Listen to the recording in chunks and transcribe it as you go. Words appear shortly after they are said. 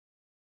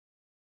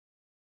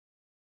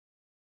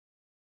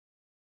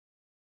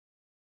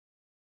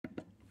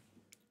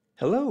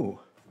Hello,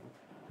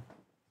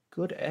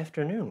 good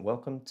afternoon.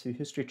 Welcome to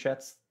History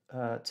Chats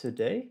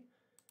today.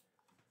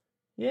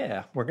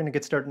 Yeah, we're going to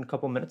get started in a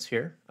couple minutes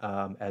here.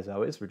 As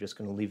always, we're just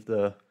going to leave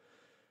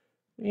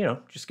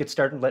just get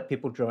started and let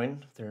people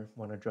join if they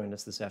want to join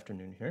us this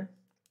afternoon here.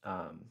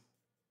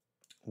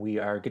 We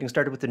are getting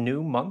started with a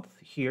new month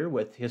here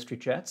with History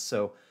Chats.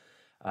 So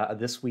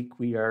this week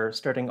we are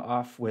starting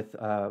off with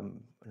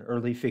an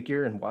early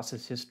figure in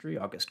Wausau's history,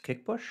 August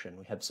Kickbusch, and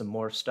we have some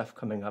more stuff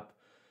coming up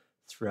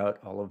throughout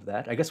all of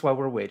that. I guess while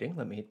we're waiting,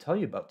 let me tell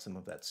you about some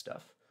of that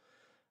stuff.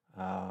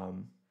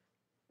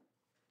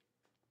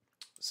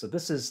 So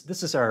this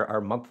is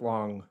our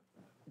month-long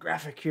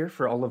graphic here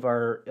for all of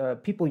our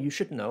people you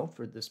should know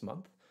for this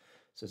month.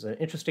 So it's an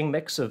interesting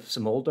mix of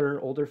some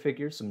older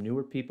figures, some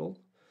newer people,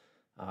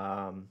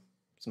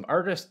 some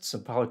artists,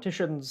 some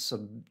politicians,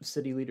 some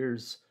city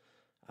leaders.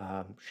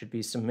 Should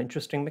be some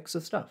interesting mix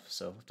of stuff.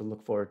 So to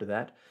look forward to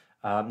that.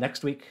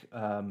 Next week,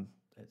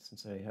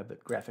 since I have a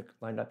graphic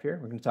lined up here,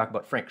 we're going to talk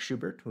about Frank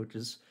Schubert, which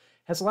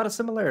has a lot of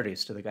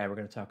similarities to the guy we're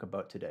going to talk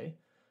about today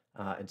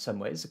in some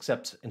ways,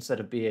 except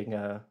instead of being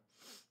a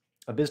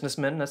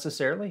businessman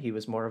necessarily, he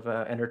was more of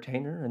an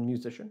entertainer and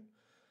musician.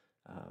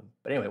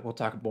 But anyway, we'll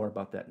talk more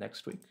about that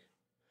next week.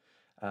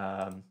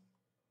 By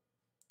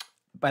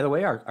the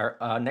way,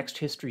 our next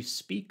History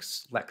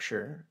Speaks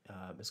lecture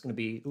is going to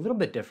be a little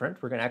bit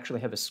different. We're going to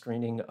actually have a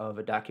screening of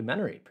a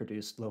documentary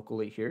produced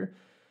locally here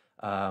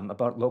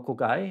about local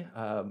guy,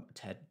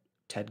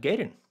 Ted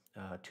Gaydon.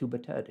 Tuba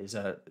Ted is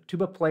a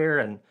tuba player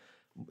and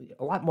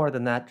a lot more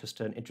than that,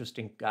 just an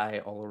interesting guy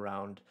all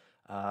around.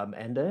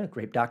 And a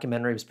great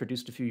documentary was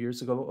produced a few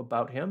years ago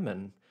about him.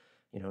 And,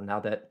 now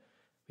that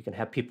we can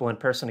have people in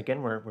person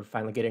again, we're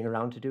finally getting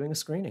around to doing a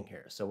screening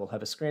here. So we'll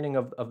have a screening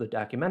of the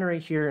documentary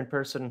here in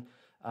person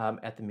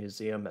at the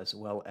museum, as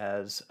well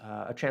as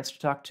a chance to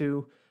talk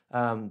to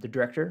the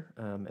director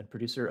and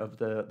producer of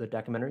the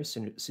documentary,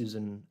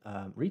 Susan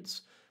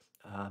Reitz.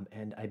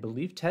 And I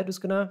believe Ted is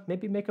going to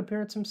maybe make an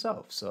appearance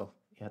himself, so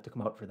you have to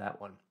come out for that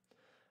one.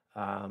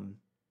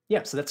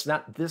 Yeah, so that's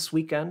not this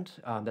weekend.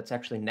 That's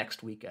actually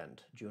next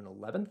weekend, June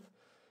 11th.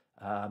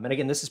 And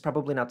again, this is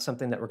probably not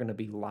something that we're going to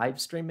be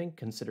live streaming,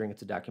 considering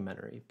it's a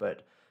documentary.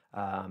 But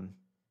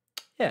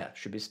yeah,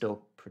 should be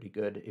still pretty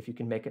good if you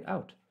can make it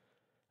out.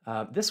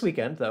 This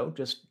weekend, though,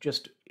 just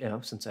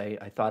since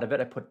I thought of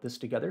it, I put this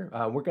together.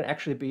 We're going to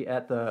actually be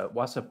at the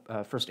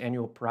Wausau first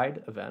annual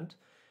Pride event.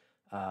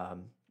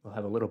 We'll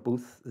have a little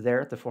booth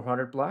there at the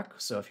 400 block.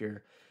 So if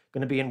you're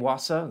going to be in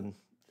Wausau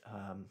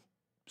on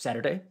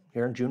Saturday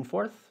here on June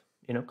 4th,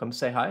 come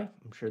say hi.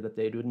 I'm sure that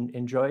they'd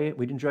enjoy it.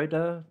 We'd enjoy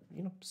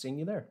seeing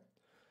you there.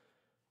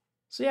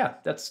 So yeah,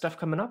 that's stuff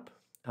coming up.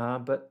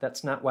 But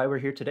that's not why we're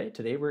here today.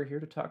 Today we're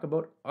here to talk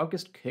about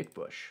August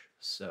Kickbusch.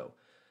 So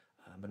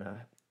I'm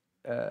gonna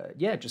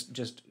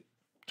just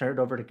turn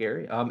it over to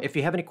Gary. If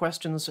you have any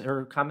questions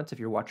or comments, if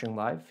you're watching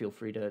live, feel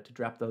free to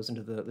drop those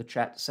into the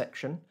chat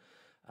section.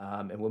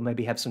 And we'll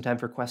maybe have some time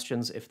for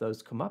questions if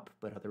those come up.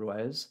 But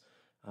otherwise,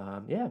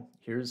 yeah,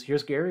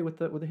 here's Gary with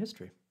the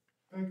history.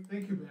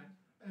 Thank you, Ben,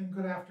 and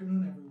good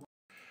afternoon,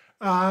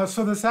 everyone.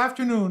 So this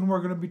afternoon, we're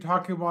going to be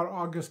talking about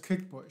August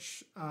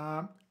Kickbusch.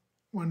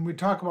 When we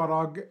talk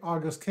about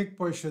August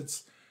Kickbusch,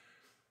 it's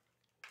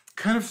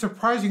kind of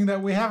surprising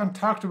that we haven't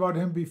talked about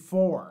him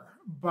before.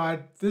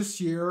 But this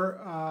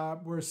year,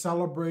 we're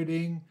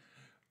celebrating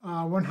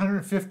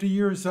 150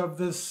 years of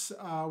this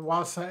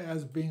Wausau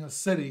as being a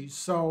city.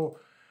 So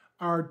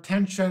our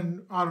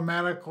attention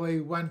automatically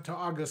went to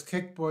August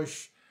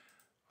Kickbusch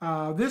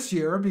this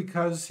year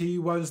because he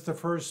was the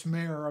first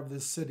mayor of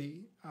the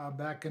city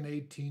back in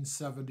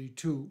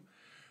 1872.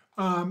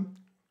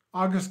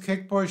 August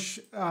Kickbusch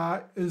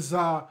is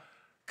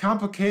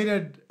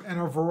complicated and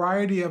a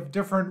variety of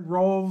different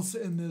roles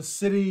in the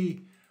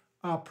city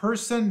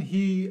person.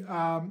 He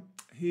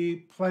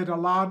played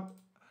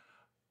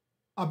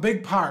a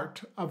big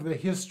part of the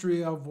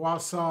history of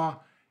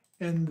Wausau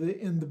in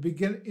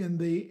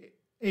the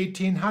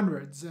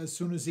 1800s. As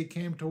soon as he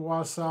came to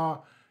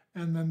Wausau,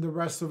 and then the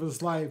rest of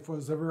his life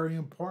was a very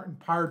important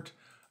part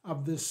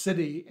of this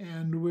city.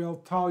 And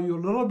we'll tell you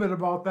a little bit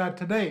about that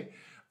today.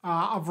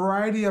 A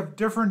variety of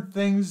different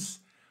things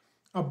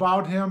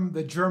about him: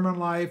 the German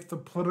life, the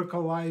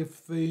political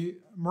life, the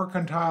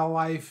mercantile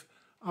life,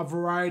 a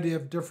variety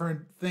of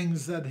different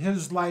things that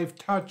his life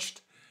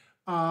touched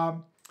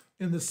in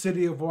the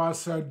city of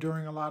Wausau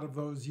during a lot of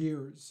those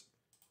years.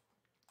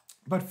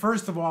 But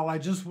first of all, I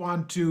just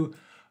want to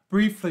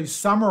briefly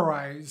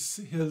summarize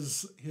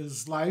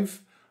his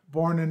life.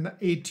 Born in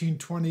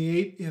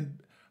 1828 in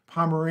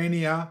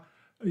Pomerania.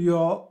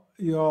 You'll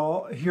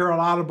hear a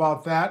lot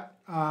about that.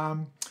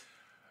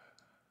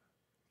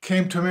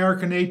 Came to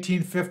America in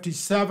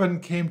 1857,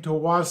 came to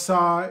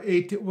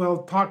Wausau.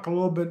 We'll talk a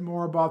little bit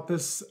more about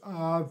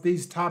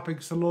these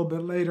topics a little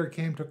bit later.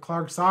 Came to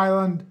Clark's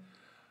Island,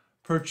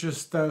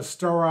 purchased a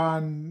store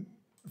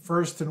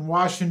first in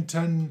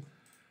Washington,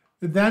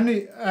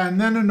 Then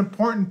an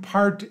important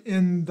part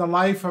in the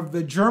life of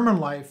the German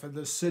life of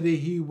the city,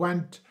 he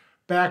went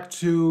back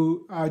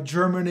to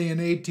Germany in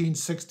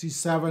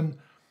 1867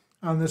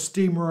 on the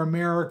steamer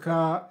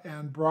America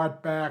and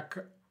brought back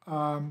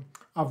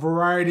a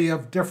variety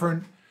of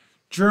different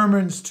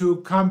Germans to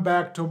come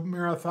back to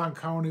Marathon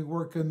County,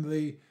 work in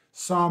the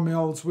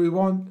sawmills. We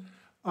won't,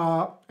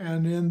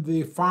 and in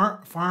the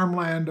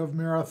farmland of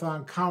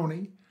Marathon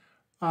County.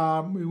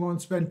 We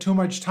won't spend too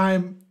much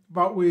time,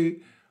 but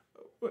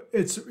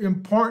it's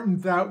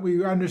important that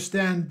we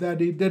understand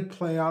that he did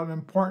play out an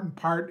important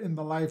part in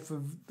the life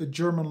of the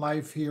German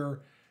life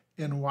here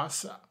in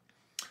Wausau.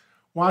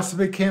 Wausau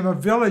became a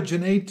village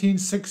in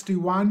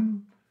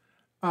 1861.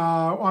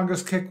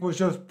 August Kickbusch was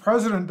just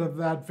president of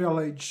that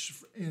village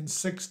in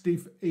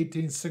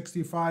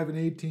 1865 and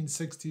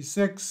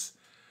 1866.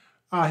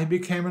 He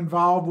became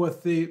involved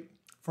with the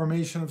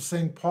formation of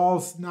St.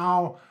 Paul's,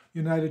 now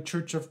United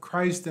Church of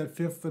Christ at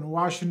 5th and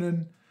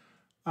Washington.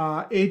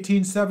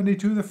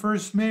 1872, the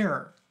first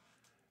mayor.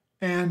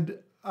 And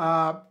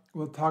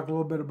we'll talk a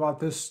little bit about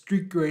this.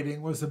 Street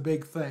grading was a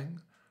big thing.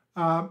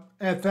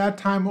 At that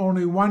time,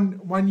 only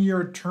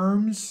one-year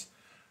terms.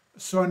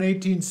 So in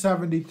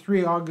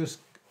 1873,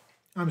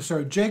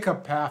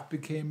 Jacob Path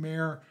became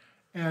mayor,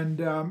 and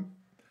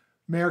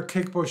Mayor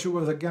Kickbusch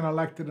was again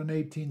elected in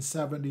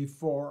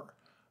 1874.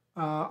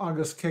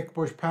 August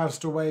Kickbusch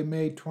passed away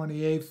May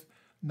 28th,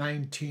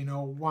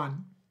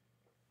 1901.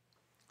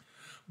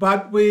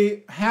 But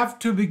we have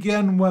to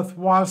begin with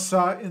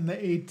Wausau in the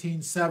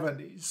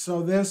 1870s.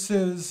 So this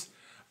is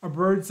a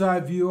bird's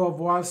eye view of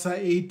Wausau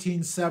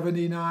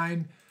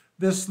 1879.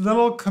 This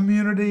little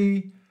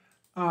community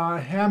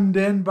hemmed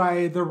in by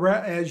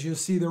as you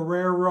see, the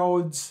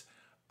railroads.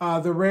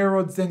 The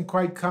railroads didn't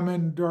quite come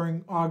in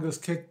during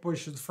August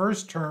Kickbusch's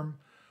first term,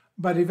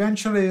 but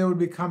eventually they would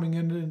be coming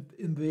in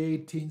the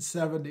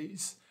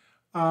 1870s.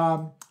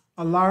 A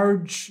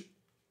large,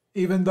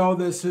 even though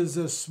this is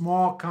a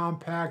small,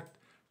 compact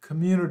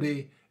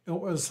community, it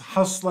was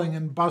hustling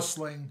and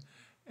bustling,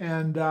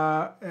 and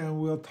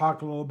we'll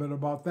talk a little bit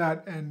about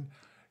that. And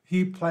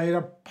he played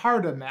a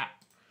part in that.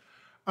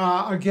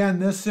 Again,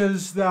 this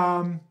is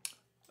the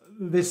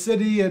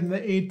city in the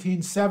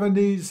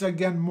 1870s.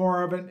 Again,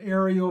 more of an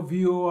aerial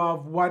view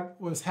of what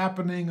was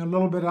happening, a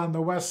little bit on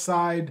the west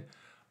side,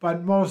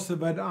 but most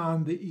of it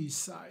on the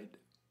east side.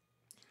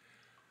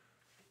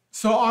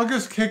 So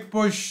August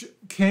Kickbusch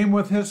came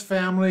with his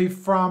family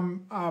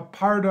from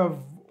part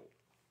of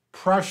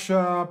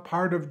Prussia,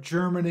 part of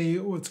Germany.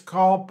 What's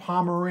called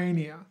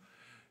Pomerania.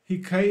 He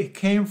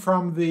came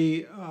from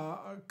the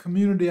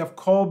community of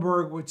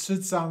Kolberg, which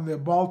sits on the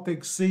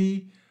Baltic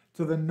Sea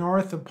to the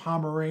north of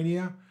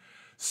Pomerania.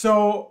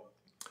 So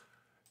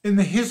in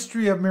the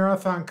history of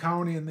Marathon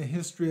County and the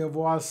history of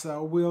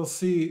Wausau, we'll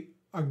see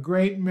a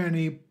great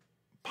many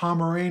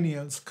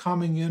Pomeranians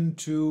coming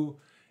into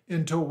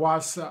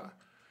Wausau,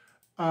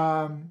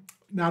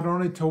 not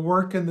only to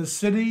work in the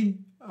city,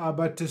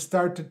 but to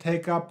start to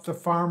take up the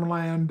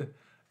farmland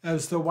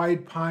as the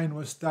white pine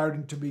was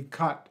starting to be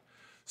cut.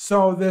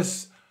 So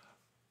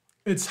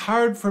it's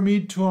hard for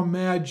me to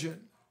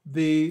imagine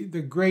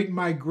the great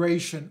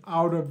migration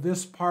out of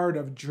this part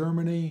of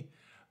Germany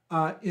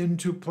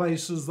into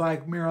places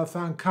like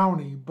Marathon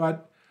County,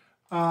 but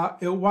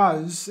it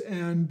was,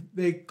 and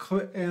they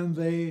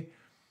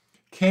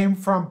came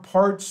from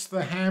ports,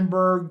 the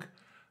Hamburg,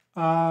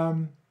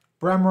 Bremerhaven,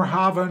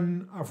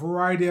 a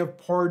variety of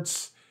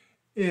ports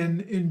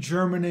in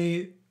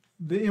Germany.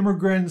 The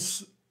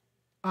immigrants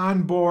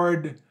on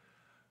board,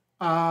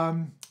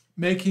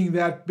 making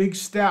that big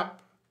step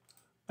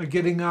of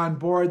getting on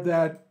board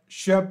that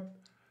ship,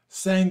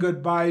 saying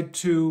goodbye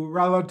to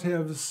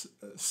relatives,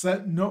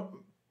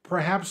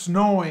 perhaps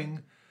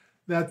knowing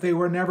that they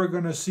were never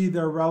going to see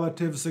their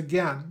relatives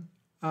again.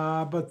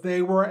 But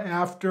they were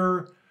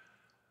after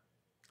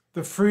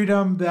the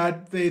freedom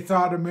that they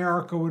thought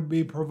America would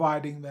be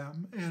providing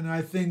them. And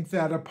I think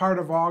that a part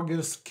of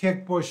August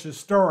Kickbusch's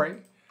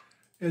story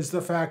is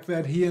the fact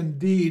that he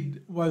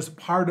indeed was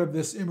part of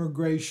this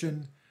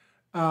immigration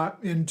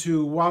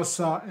into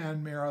Wausau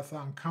and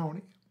Marathon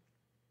County.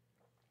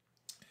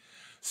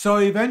 So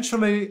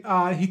eventually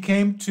he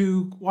came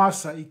to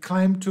Wausau. He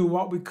came to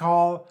what we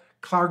call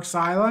Clark's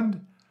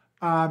Island.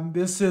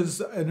 This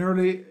is an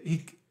early,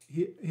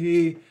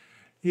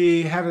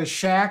 he had a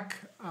shack,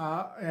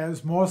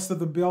 as most of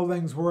the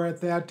buildings were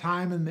at that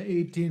time in the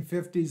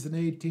 1850s and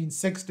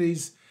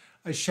 1860s,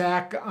 a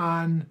shack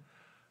on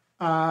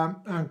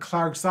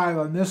Clark's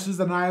Island. This is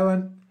an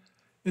island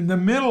in the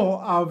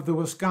middle of the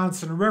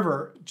Wisconsin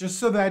River, just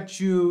so that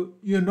you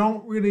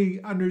don't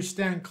really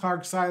understand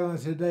Clark's Island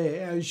today.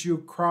 As you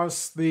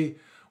cross the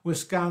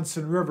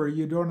Wisconsin River,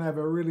 you don't have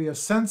really a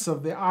sense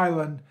of the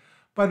island,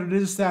 but it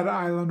is that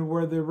island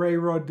where the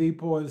railroad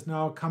depot is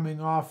now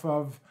coming off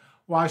of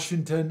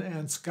Washington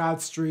and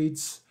Scott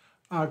Streets,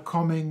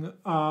 going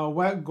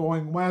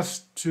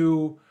west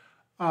to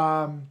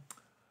the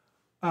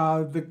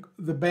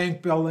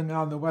bank building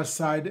on the west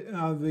side.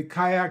 The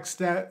kayak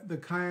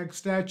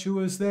statue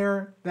is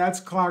there.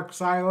 That's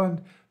Clark's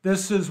Island.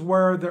 This is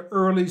where the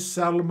early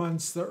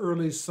settlements, the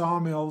early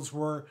sawmills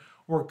were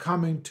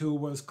coming to,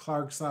 was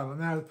Clark's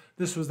Island. Now,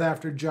 this was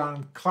after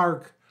John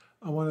Clark,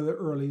 one of the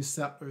early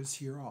settlers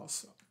here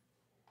also.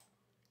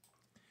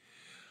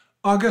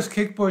 August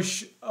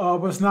Kickbusch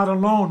was not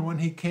alone when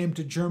he came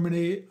to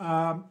Germany.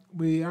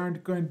 We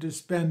aren't going to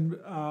spend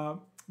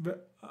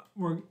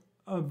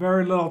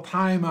very little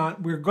time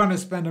on. We're going to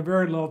spend a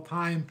very little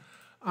time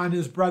on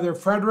his brother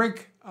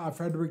Frederick.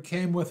 Frederick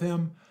came with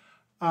him.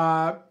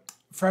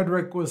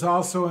 Frederick was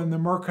also in the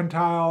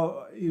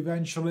mercantile.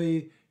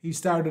 Eventually, he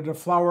started a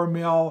flour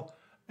mill,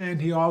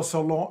 and he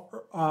also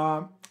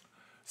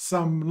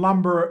some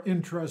lumber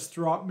interests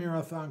throughout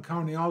Marathon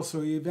County.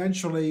 Also, he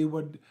eventually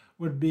would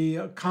be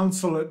a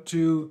consulate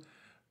to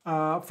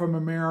from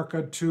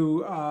America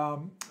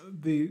to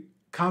the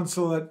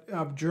consulate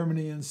of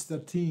Germany in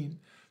Stettin.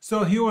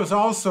 So he was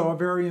also a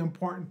very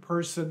important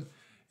person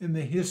in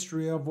the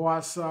history of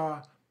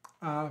Wausau,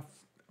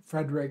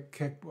 Frederick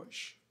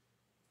Kickbusch.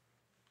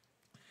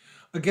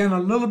 Again, a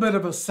little bit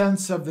of a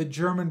sense of the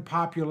German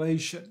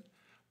population.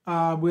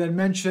 We had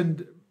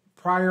mentioned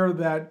prior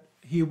that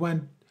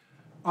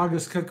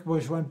August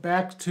Kickbusch went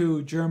back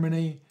to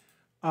Germany,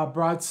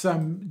 brought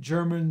some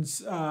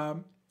Germans,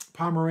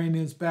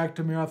 Pomeranians back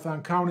to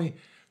Marathon County.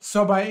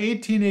 So by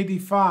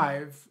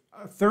 1885,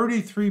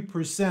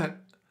 33%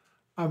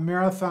 of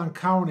Marathon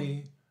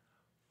County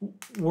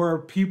were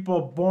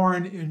people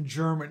born in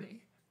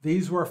Germany.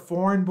 These were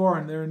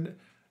foreign-born. They're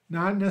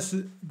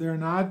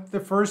not the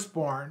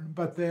firstborn,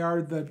 but they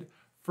are the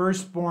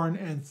firstborn,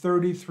 and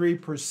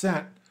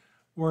 33%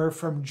 were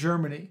from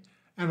Germany.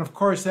 And of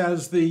course,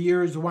 as the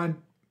years went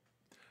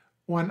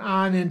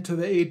on into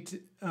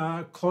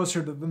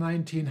closer to the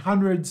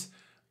 1900s,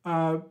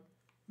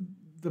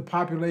 the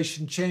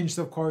population changed.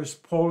 Of course,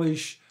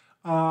 Polish,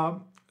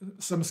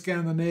 some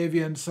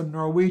Scandinavian, some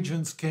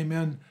Norwegians came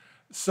in,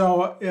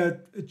 so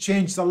it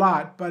changed a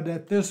lot. But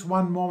at this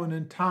one moment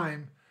in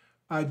time,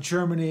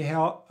 Germany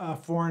held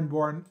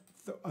foreign-born.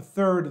 A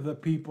third of the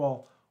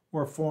people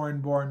were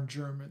foreign-born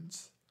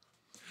Germans.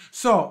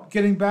 So,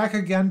 getting back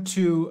again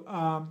to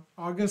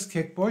August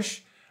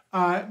Kickbusch,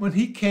 when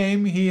he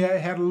came, he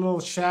had a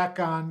little shack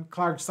on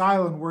Clark's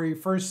Island where he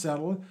first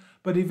settled,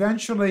 but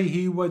eventually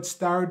he would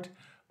start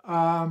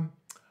a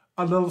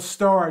little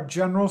store, a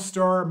general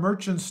store, a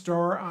merchant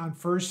store on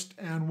First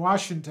and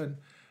Washington.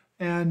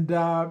 And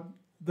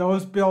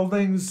those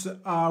buildings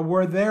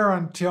were there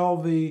until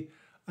the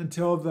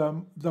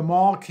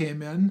mall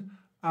came in.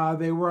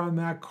 They were on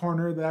that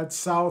corner, that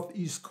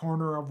southeast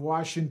corner of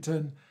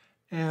Washington.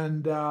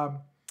 And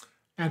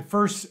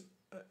First,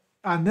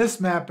 on this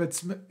map,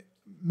 it's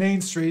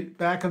Main Street.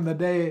 Back in the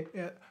day,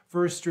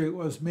 First Street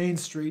was Main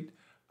Street,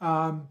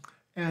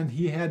 and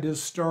he had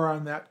his store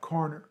on that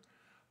corner.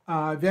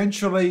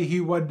 Eventually,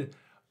 he would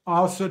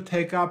also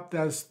take up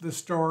the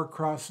store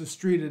across the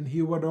street, and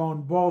he would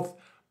own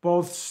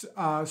both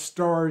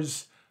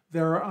stores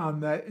there on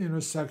that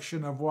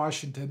intersection of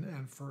Washington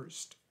and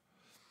First.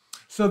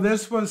 So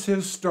this was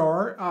his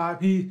store.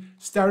 He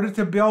started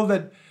to build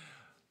it.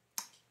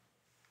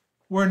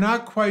 We're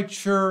not quite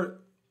sure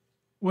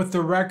with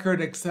the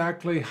record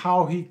exactly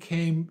how he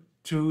came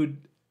to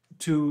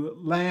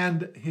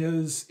land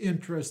his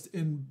interest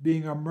in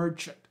being a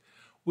merchant.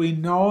 We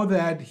know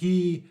that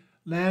he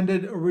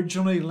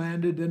originally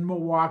landed in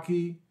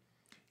Milwaukee.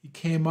 He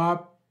came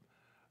up,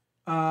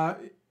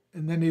 and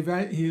then he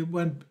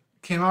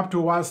came up to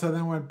Wausau,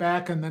 then went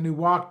back, and then he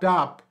walked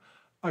up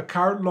a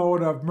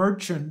cartload of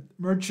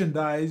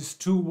merchandise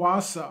to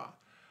Wausau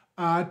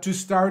to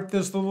start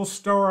this little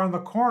store on the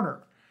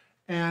corner.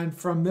 And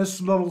from this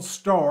little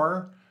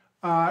store,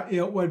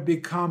 it would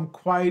become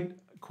quite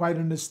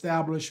an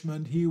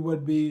establishment. He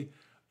would be,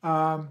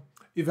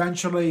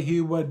 eventually he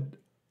would,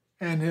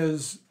 and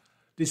his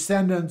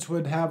descendants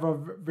would have a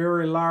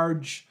very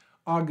large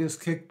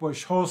August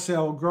Kickbusch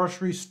wholesale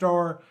grocery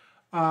store.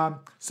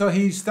 So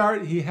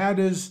he had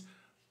his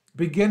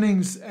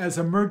beginnings as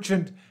a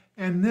merchant,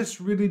 and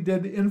this really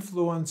did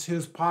influence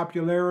his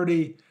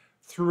popularity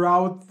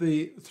throughout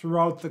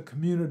the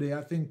community.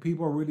 I think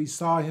people really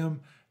saw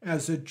him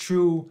as a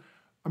true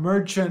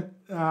merchant,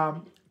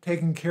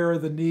 taking care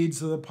of the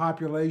needs of the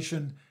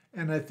population,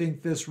 and I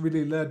think this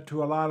really led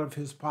to a lot of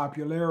his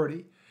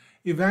popularity.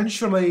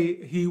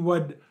 Eventually, he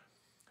would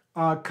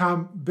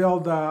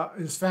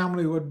his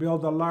family would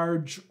build a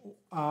large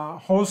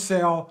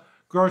wholesale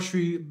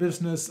grocery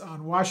business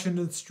on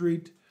Washington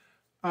Street.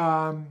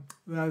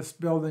 This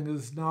building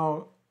is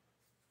now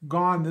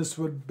gone. This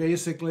would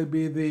basically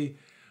be the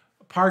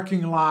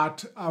parking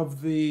lot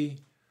of the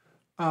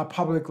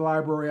public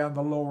library on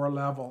the lower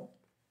level.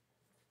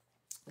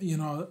 You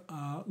know,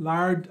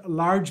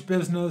 large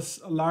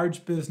business,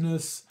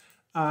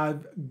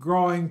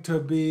 growing to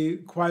be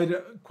quite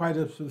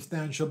a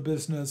substantial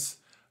business.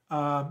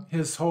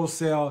 His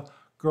wholesale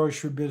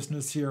grocery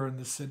business here in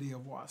the city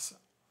of Wausau.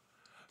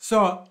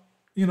 So,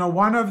 you know,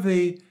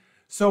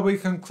 so we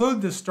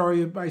conclude this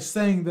story by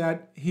saying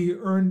that he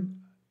earned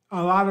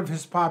a lot of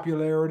his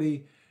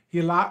popularity.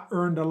 He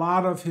earned a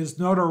lot of his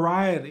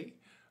notoriety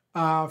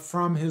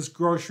from his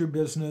grocery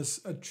business,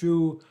 a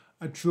true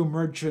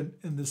merchant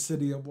in the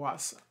city of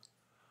Wausau.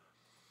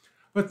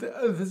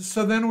 But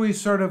so then we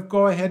sort of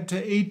go ahead to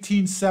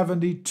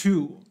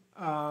 1872.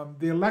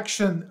 The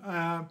election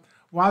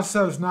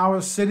Wausau is now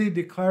a city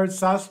declared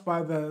thus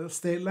by the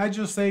state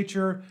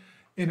legislature.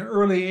 In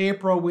early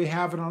April, we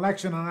have an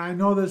election, and I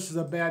know this is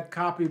a bad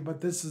copy,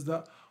 but this is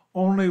the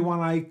only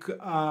one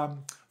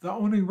the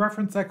only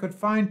reference I could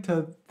find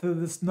to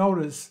this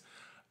notice,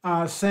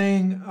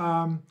 saying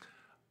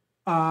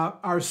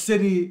our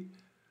city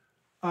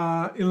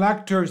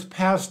electors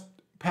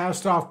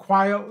passed off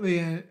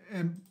quietly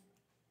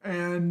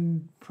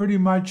and pretty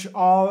much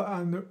all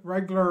on the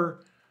regular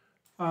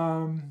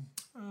and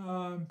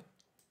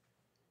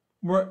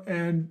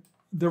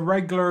the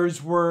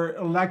regulars were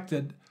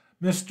elected.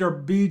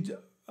 Mr.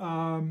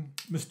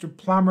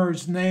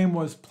 Plummer's name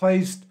was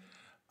placed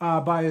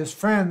by his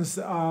friends,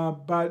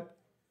 but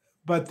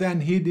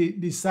then he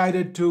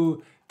decided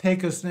to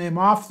take his name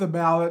off the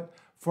ballot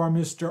for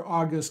Mr.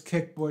 August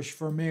Kickbusch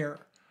for mayor.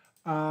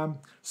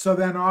 So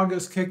then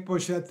August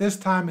Kickbusch at this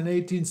time in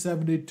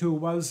 1872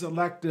 was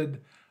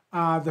elected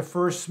the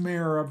first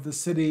mayor of the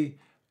city.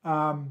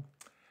 And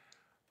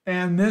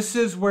this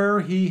is where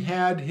he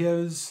had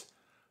his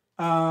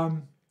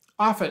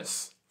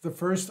office. The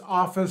first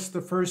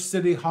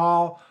city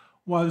hall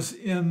was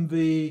in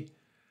the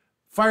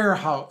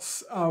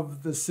firehouse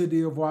of the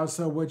city of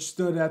Wausau, which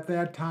stood at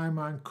that time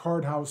on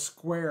Courthouse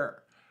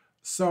Square.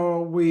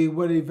 So we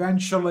would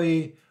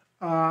eventually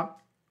build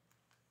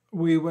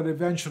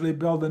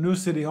a new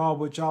city hall,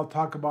 which I'll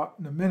talk about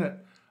in a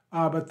minute.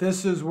 But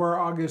this is where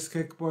August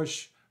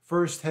Kickbusch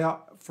first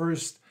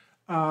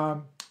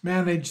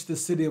managed the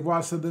city of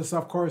Wausau. This,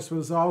 of course,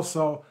 was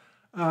also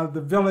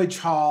the village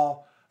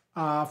hall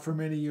for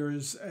many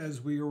years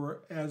as we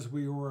were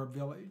a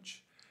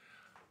village.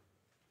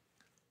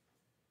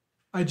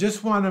 I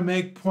just want to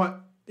make point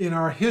in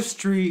our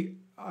history.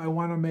 I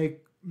want to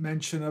make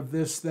mention of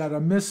this, that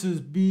an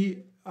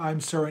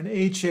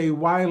H.A.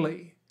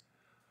 Wiley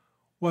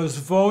was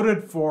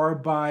voted for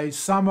by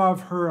some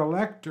of her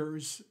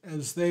electors,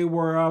 as they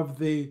were of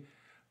the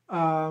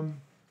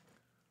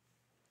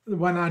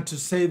went on to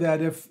say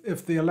that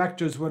if the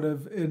electors would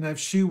have, and if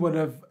she would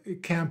have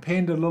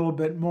campaigned a little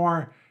bit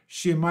more,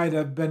 she might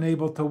have been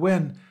able to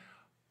win.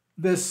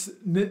 This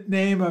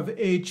name of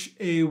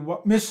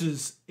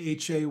Mrs.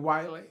 H.A.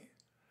 Wiley,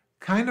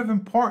 kind of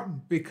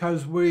important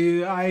because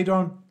I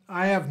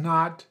have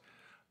not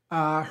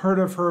heard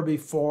of her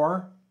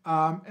before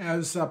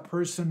as a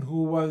person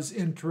who was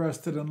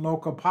interested in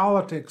local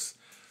politics.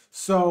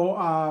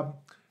 So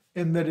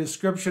in the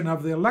description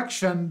of the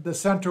election, the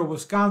Central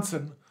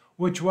Wisconsin,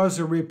 which was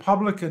a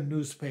Republican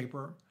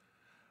newspaper,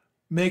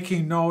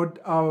 making note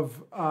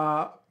of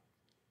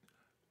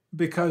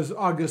because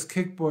August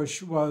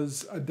Kickbusch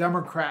was a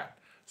Democrat.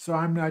 So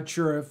I'm not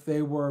sure if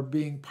they were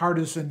being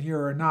partisan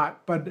here or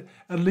not, but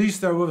at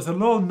least there was a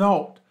little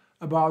note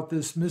about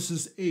this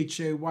Mrs.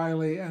 H.A.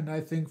 Wiley, and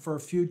I think for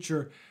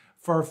future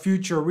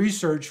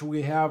research,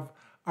 we have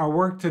our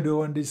work to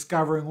do in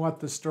discovering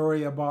what the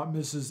story about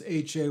Mrs.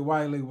 H.A.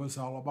 Wiley was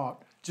all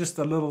about. Just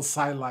a little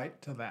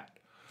sidelight to that.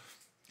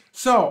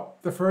 So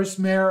the first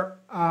mayor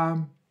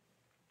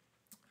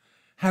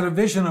had a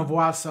vision of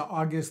Wausau.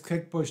 August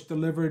Kickbusch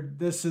delivered,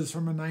 this is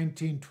from a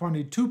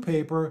 1922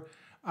 paper,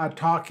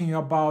 talking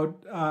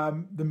about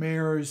the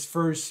mayor's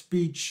first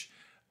speech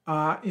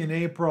in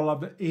April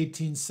of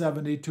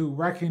 1872,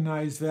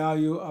 recognized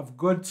value of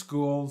good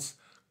schools,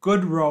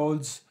 good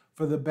roads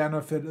for the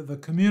benefit of the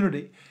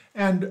community.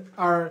 And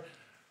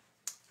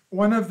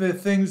one of the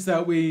things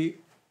that we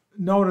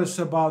notice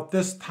about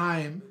this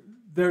time,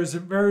 there's a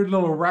very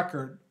little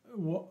record.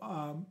 Louis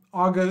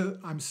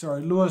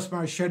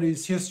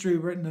Marchetti's history,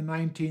 written in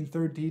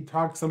 1913,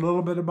 talks a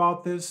little bit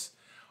about this.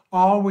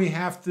 All we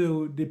have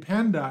to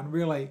depend on,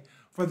 really,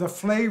 for the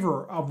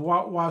flavor of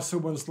what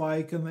Wausau was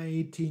like in the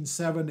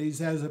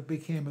 1870s as it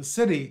became a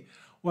city,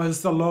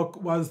 was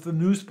the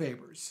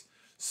newspapers.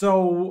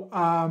 So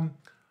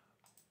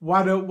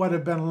what it would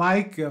have been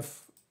like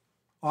if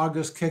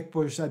August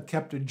Kickbusch had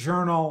kept a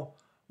journal,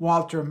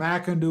 Walter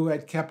McIndoe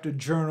had kept a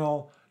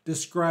journal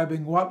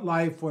describing what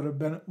life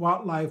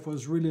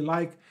was really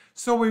like.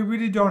 So we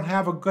really don't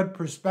have a good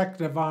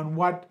perspective on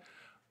what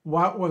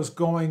was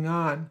going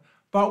on.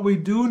 But we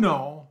do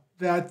know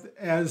that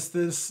as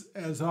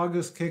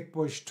August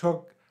Kickbusch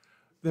took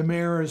the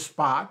mayor's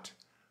spot,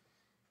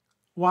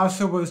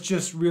 Wausau was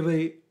just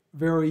really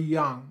very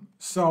young.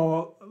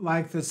 So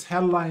like this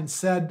headline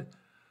said,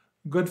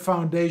 good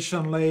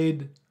foundation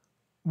laid.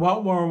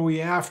 What were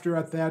we after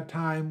at that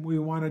time? We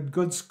wanted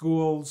good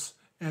schools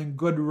and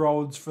good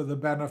roads for the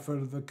benefit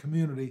of the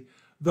community.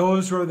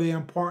 Those were the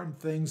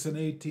important things in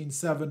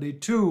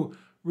 1872,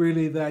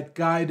 really, that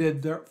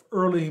guided the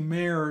early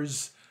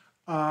mayors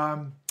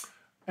and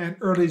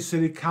early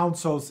city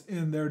councils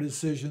in their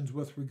decisions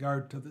with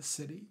regard to the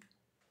city.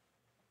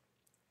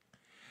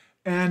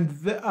 And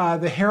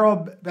the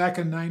Herald back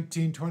in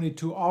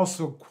 1922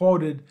 also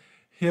quoted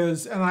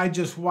his, and I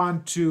just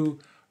want to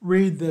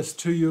read this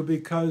to you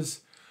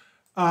because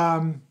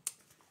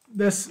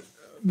this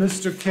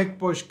Mr.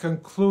 Kickbusch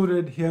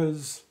concluded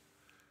his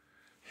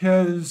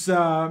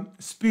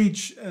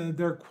speech,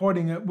 they're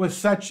quoting it, with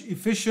such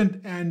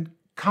efficient and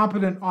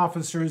competent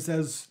officers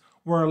as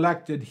were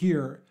elected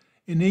here.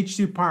 in each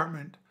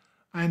department,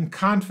 I am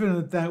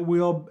confident that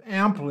we'll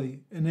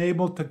amply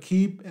enable to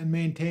keep and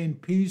maintain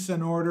peace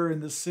and order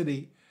in the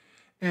city,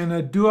 and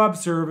a due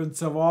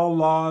observance of all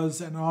laws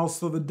and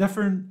also the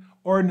different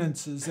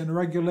ordinances and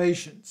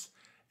regulations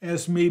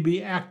as may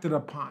be acted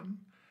upon.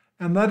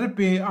 And let it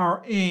be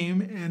our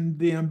aim and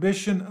the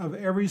ambition of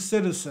every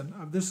citizen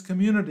of this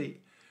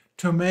community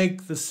to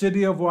make the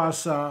city of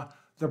Wausau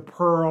the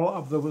pearl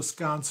of the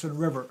Wisconsin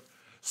River.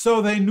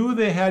 So they knew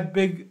they had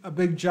a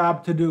big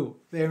job to do.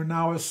 They are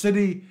now a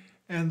city,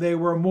 and they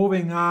were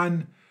moving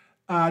on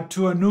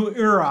to a new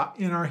era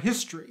in our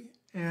history.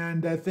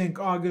 And I think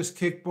August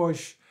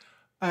Kickbusch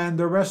and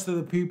the rest of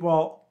the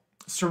people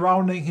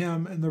surrounding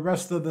him and the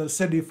rest of the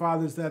city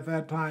fathers at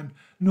that time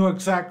knew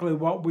exactly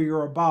what we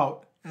were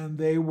about, and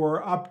they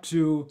were up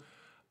to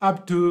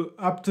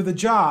the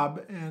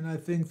job. And I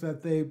think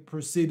that they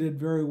proceeded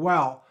very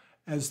well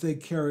as they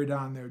carried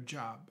on their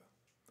job.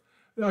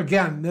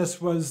 Again,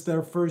 this was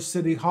their first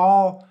city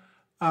hall.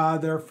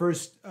 Their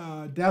first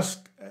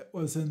desk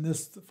was in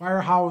this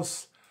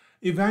firehouse.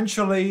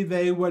 Eventually,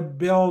 they would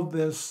build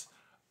this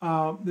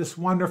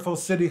wonderful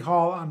city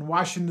hall on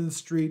Washington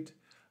Street.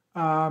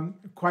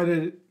 Quite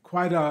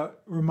a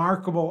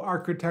remarkable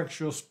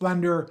architectural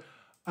splendor.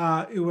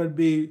 It would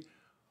be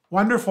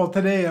wonderful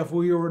today if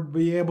we would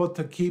be able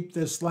to keep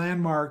this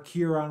landmark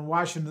here on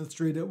Washington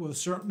Street. It was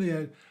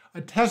certainly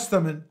a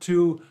testament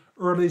to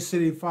early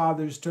city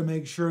fathers to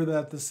make sure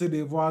that the city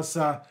of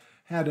Wausau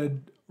had a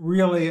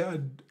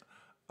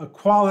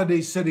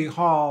quality city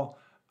hall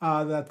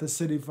that the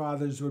city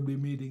fathers would be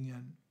meeting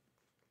in.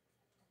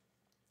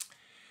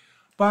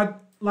 But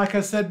like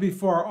I said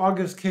before,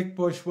 August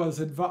Kickbusch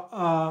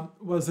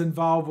was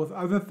involved with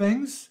other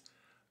things.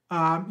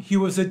 He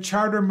was a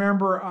charter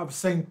member of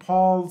St.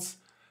 Paul's,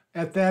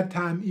 at that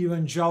time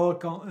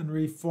Evangelical and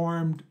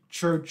Reformed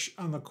Church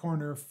on the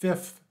corner of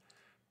 5th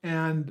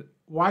and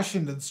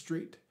Washington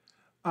Street.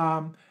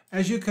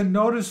 As you can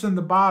notice in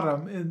the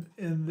bottom,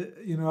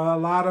 a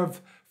lot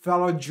of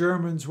fellow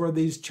Germans were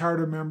these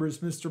charter members: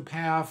 Mr.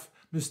 Paff,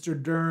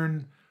 Mr.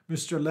 Dern,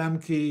 Mr.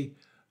 Lemke,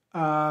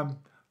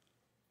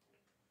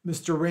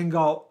 Mr.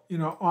 Ringel.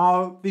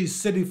 All these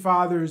city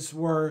fathers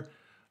were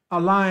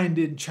aligned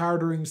in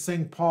chartering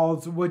St.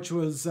 Paul's, which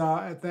was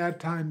at that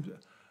time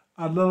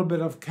a little bit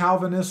of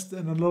Calvinist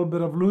and a little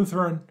bit of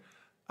Lutheran,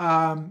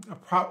 a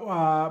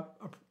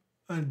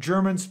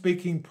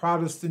German-speaking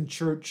Protestant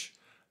church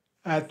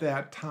at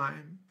that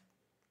time.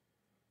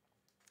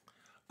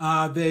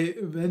 They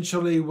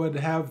eventually would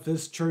have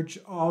this church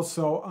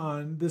also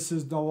on, this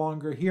is no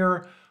longer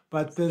here,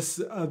 but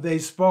they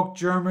spoke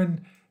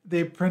German.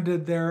 They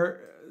printed their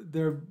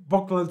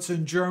booklets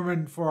in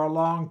German for a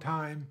long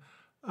time,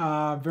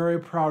 very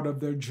proud of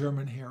their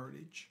German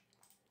heritage.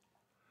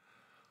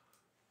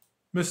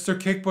 Mr.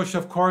 Kickbusch,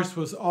 of course,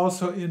 was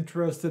also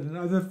interested in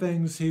other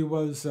things. He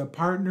was a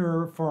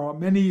partner for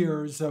many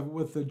years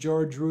with the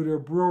George Reuter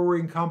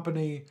Brewing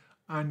Company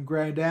on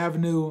Grand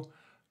Avenue.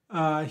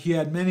 He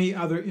had many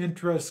other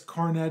interests,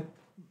 cornet,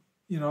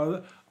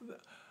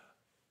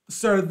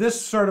 so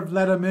this sort of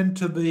led him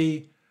into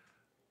the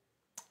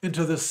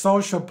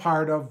social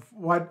part of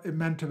what it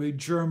meant to be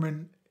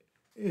German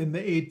in the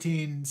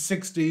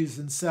 1860s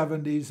and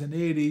 70s and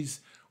 80s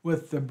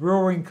with the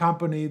brewing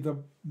company, the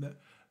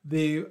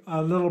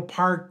little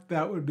park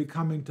that would be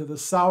coming to the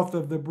south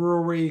of the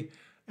brewery,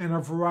 and a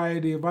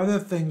variety of other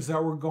things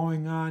that were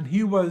going on.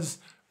 He was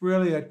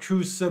really a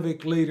true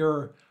civic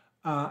leader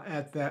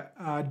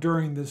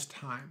during this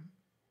time.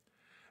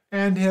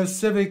 And his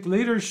civic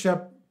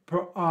leadership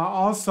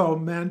also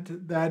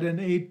meant that in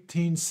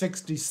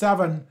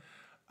 1867,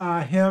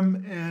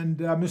 him and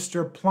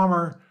Mr.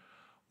 Plummer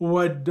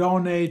would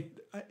donate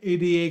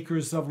 80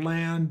 acres of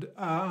land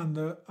on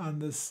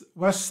the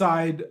west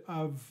side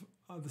of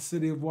the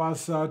city of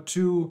Wausau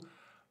to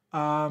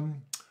the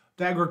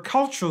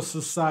Agricultural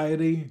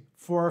Society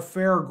for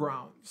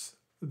fairgrounds.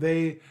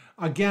 It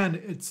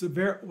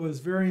was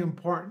very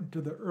important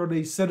to the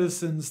early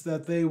citizens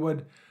that they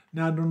would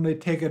not only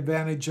take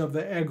advantage of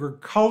the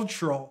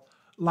agricultural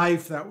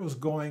life that was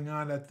going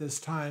on at this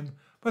time,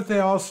 but they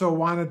also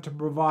wanted to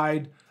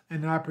provide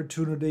an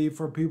opportunity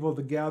for people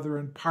to gather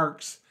in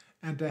parks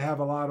and to have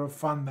a lot of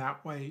fun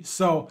that way.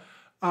 So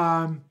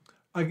again,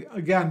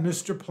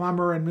 Mr.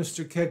 Plummer and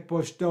Mr.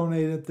 Kickbusch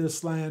donated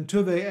this land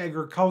to the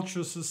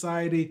Agricultural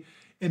Society.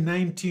 In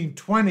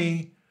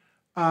 1920,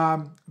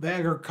 the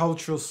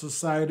Agricultural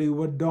Society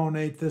would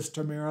donate this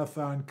to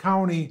Marathon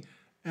County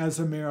as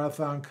a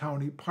Marathon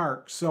County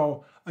park.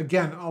 So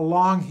again, a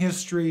long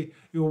history.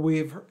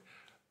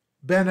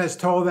 Ben has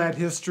told that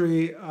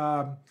history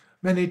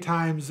many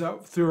times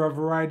through a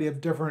variety of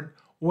different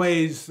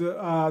ways,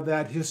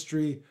 that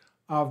history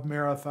of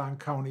Marathon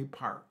County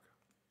Park.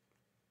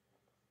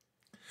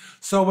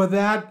 So with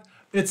that,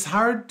 it's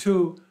hard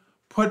to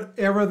put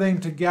everything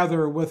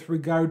together with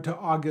regard to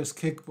August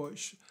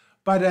Kickbusch.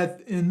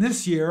 But in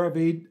this year of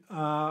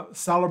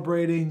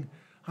celebrating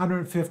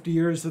 150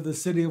 years of the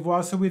city of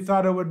Wausau, we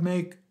thought it would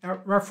make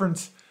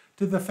reference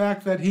to the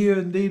fact that he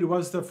indeed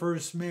was the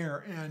first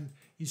mayor, and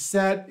He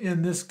sat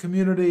in this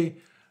community,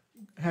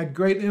 had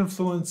great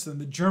influence in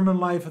the German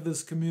life of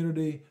this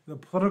community, the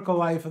political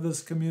life of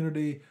this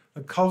community,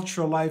 the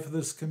cultural life of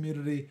this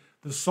community,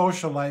 the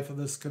social life of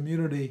this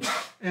community,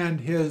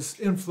 and his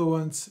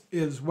influence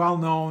is well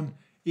known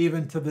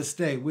even to this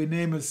day. We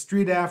name a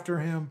street after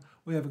him.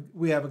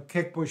 We have a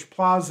Kickbusch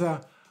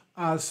Plaza,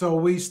 so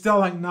we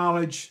still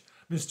acknowledge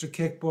Mr.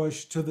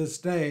 Kickbusch to this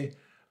day,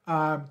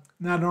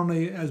 not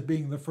only as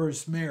being the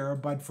first mayor,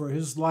 but for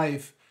his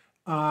life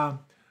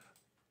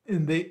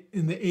in the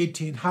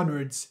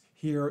 1800s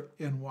here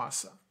in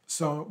Wausau.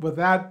 So with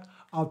that,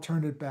 I'll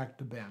turn it back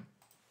to Ben.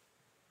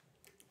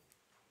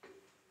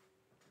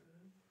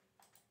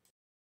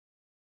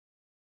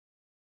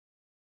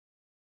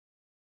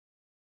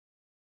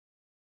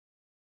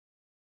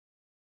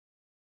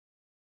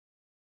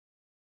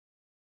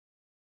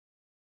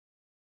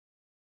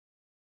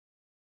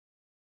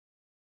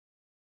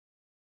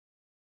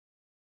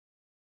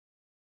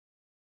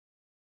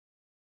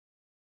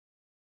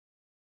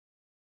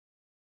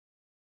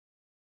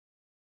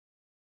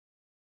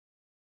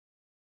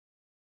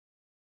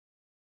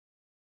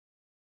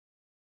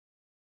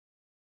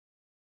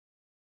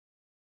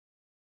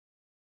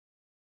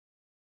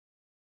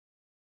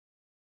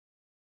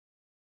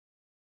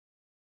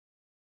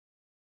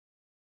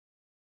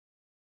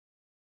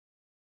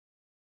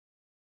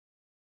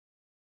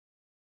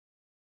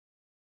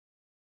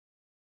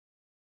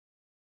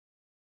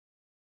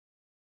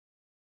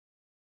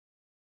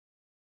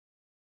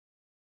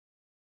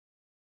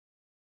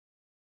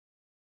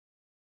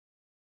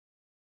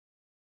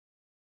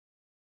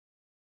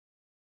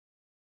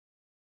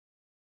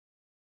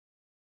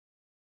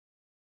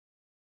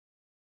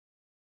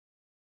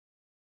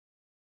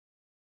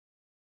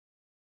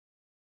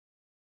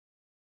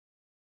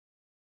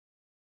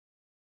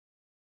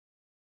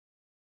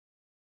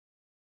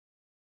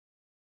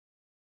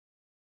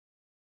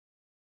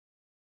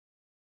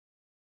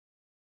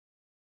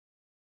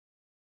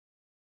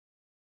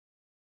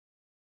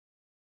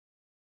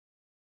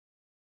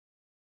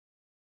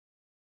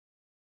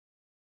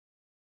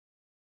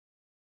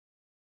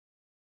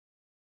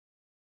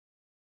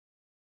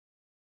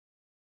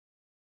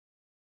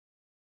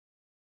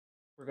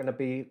 We're going to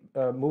be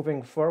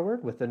moving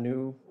forward with a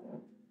new.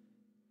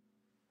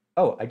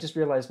 Oh, I just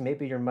realized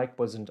maybe your mic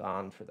wasn't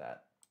on for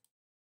that.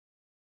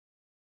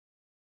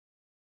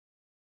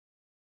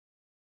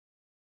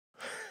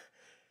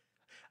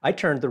 I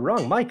turned the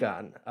wrong mic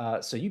on,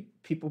 so you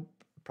people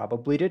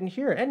probably didn't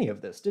hear any of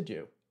this, did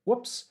you?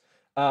 Whoops.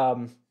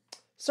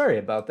 Sorry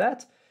about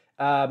that.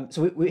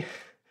 So we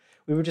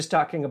were just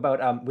talking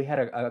about, we had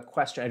a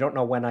question. I don't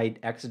know when I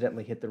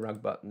accidentally hit the wrong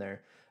button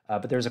there,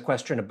 but there was a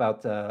question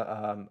about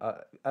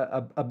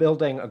a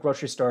building, a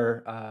grocery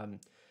store,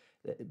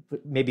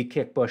 maybe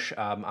Kickbusch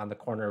on the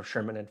corner of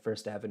Sherman and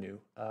First Avenue,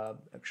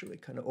 actually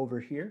kind of over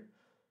here.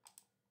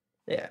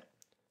 Yeah,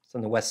 it's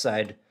on the west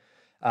side.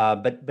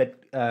 But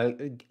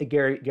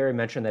Gary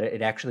mentioned that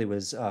it actually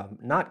was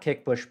not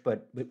Kickbusch,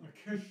 but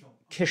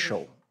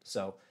Kishel.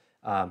 So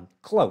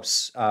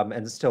close,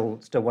 and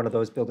still one of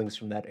those buildings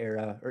from that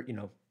era, or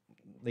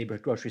labor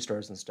grocery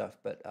stores and stuff.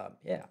 But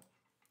yeah,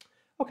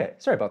 okay.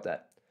 Sorry about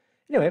that.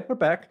 Anyway, we're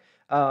back.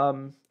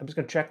 I'm just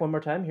gonna check one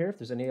more time here if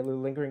there's any other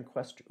lingering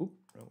question. Ooh,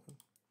 no.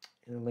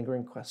 Any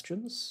lingering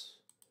questions?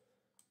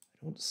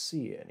 I don't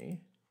see any.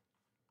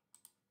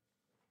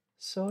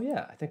 So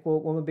yeah, I think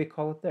we'll maybe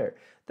call it there.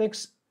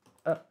 Thanks.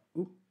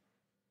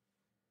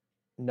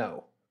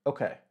 No.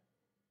 Okay.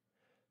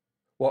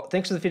 Well,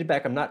 thanks for the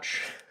feedback. I'm not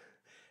sure.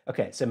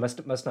 Okay, so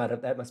must not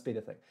have, that must be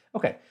the thing.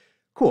 Okay,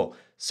 cool.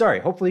 Sorry.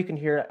 Hopefully you can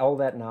hear all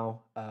that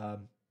now.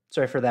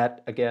 Sorry for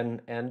that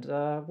again, and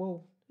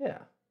well, yeah,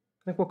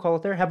 I think we'll call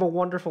it there. Have a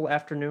wonderful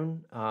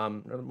afternoon.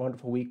 Another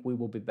wonderful week. We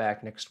will be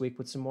back next week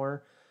with some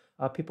more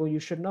people you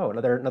should know.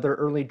 Another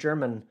early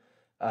German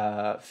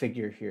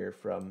figure here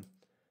from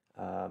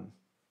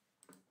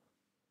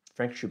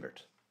Frank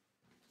Schubert.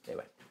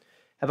 Anyway,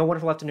 have a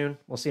wonderful afternoon.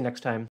 We'll see you next time.